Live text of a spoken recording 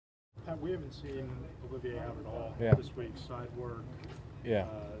We haven't seen Olivier out at all this week. Side work. Yeah.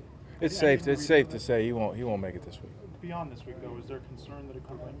 It's safe to say he won't make it this week. Beyond this week, though, is there concern that it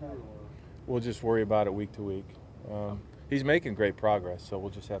could linger, or we'll just worry about it week to week? He's making great progress, so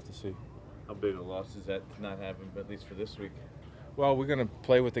we'll just have to see. How big a loss is that to not have him, at least for this week? Well, we're going to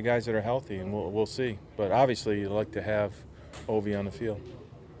play with the guys that are healthy, and we'll see. But obviously, you'd like to have Ovi on the field.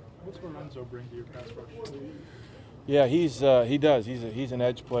 What's Lorenzo bring to your pass rush? Yeah, he does. He's an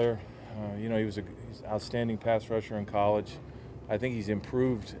edge player. He was he's an outstanding pass rusher in college. I think he's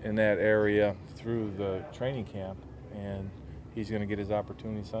improved in that area through the training camp, and he's going to get his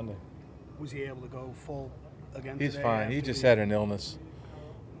opportunity Sunday. Was he able to go full again He's today? fine. He just had an illness.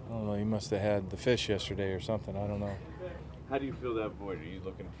 I don't know. He must have had the fish yesterday or something. I don't know. How do you fill that void? Are you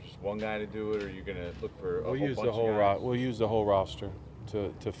looking for just one guy to do it, or are you going to look for a whole bunch of guys? We'll use the whole roster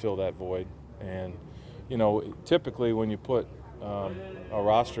to fill that void. And, typically when you put a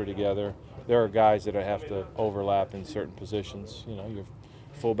roster together, there are guys that have to overlap in certain positions. Your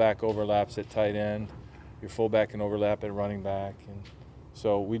fullback overlaps at tight end, your fullback can overlap at running back, and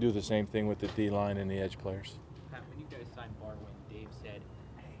so we do the same thing with the D-line and the edge players. Pat, when you guys signed Barwin, Dave said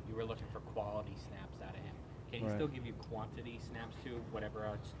you were looking for quality snaps out of him. Can he still give you quantity snaps too, whatever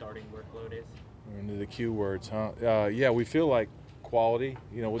our starting workload is? We're into the Q words, huh? Yeah, we feel like quality.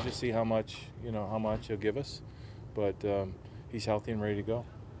 We'll just see how much he'll give us, but he's healthy and ready to go.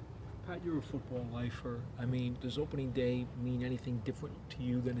 Pat, you're a football lifer. I mean, does opening day mean anything different to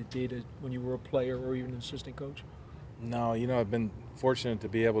you than it did when you were a player or even an assistant coach? No, I've been fortunate to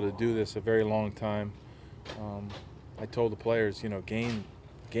be able to do this a very long time. I told the players,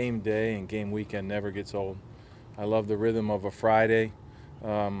 game day and game weekend never gets old. I love the rhythm of a Friday.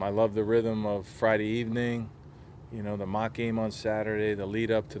 I love the rhythm of Friday evening. The mock game on Saturday, the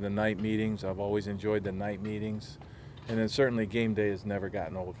lead up to the night meetings. I've always enjoyed the night meetings. And then certainly game day has never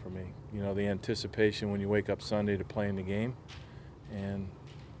gotten old for me. The anticipation when you wake up Sunday to play in the game. And,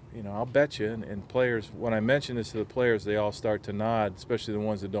 I'll bet you, and players, when I mention this to the players, they all start to nod, especially the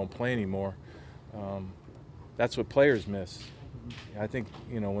ones that don't play anymore. That's what players miss. I think,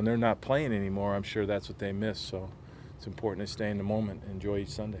 when they're not playing anymore, I'm sure that's what they miss. So it's important to stay in the moment and enjoy each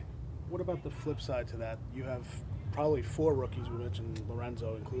Sunday. What about the flip side to that? You have probably 4 rookies, we mentioned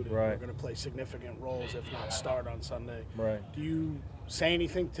Lorenzo included, right, who are going to play significant roles, if not start on Sunday. Right. Do you say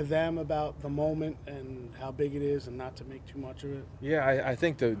anything to them about the moment and how big it is and not to make too much of it? Yeah, I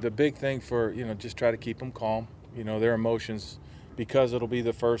think the big thing for, just try to keep them calm. Their emotions, because it'll be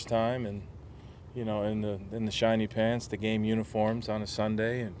the first time, and, in the shiny pants, the game uniforms on a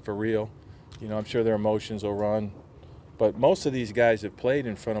Sunday, and for real, I'm sure their emotions will run. But most of these guys have played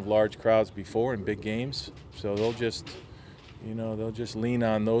in front of large crowds before in big games, so they'll just lean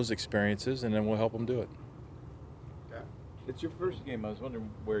on those experiences, and then we'll help them do it. It's your first game. I was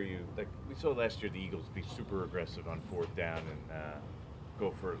wondering where we saw last year the Eagles be super aggressive on 4th down and go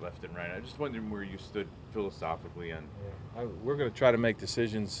for it left and right. I'm just wondering where you stood philosophically on. We're going to try to make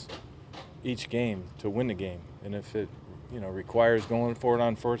decisions each game to win the game, and if it requires going for it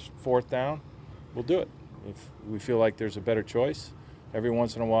on 4th down, we'll do it. If we feel like there's a better choice, every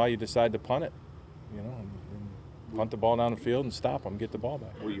once in a while you decide to punt it, and punt the ball down the field and stop them, get the ball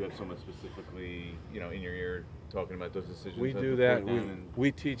back. Will you have someone specifically, in your ear talking about those decisions? We do that.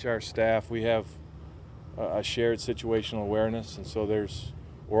 We teach our staff. We have a shared situational awareness, and so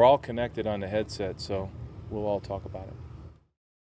we're all connected on the headset, so we'll all talk about it.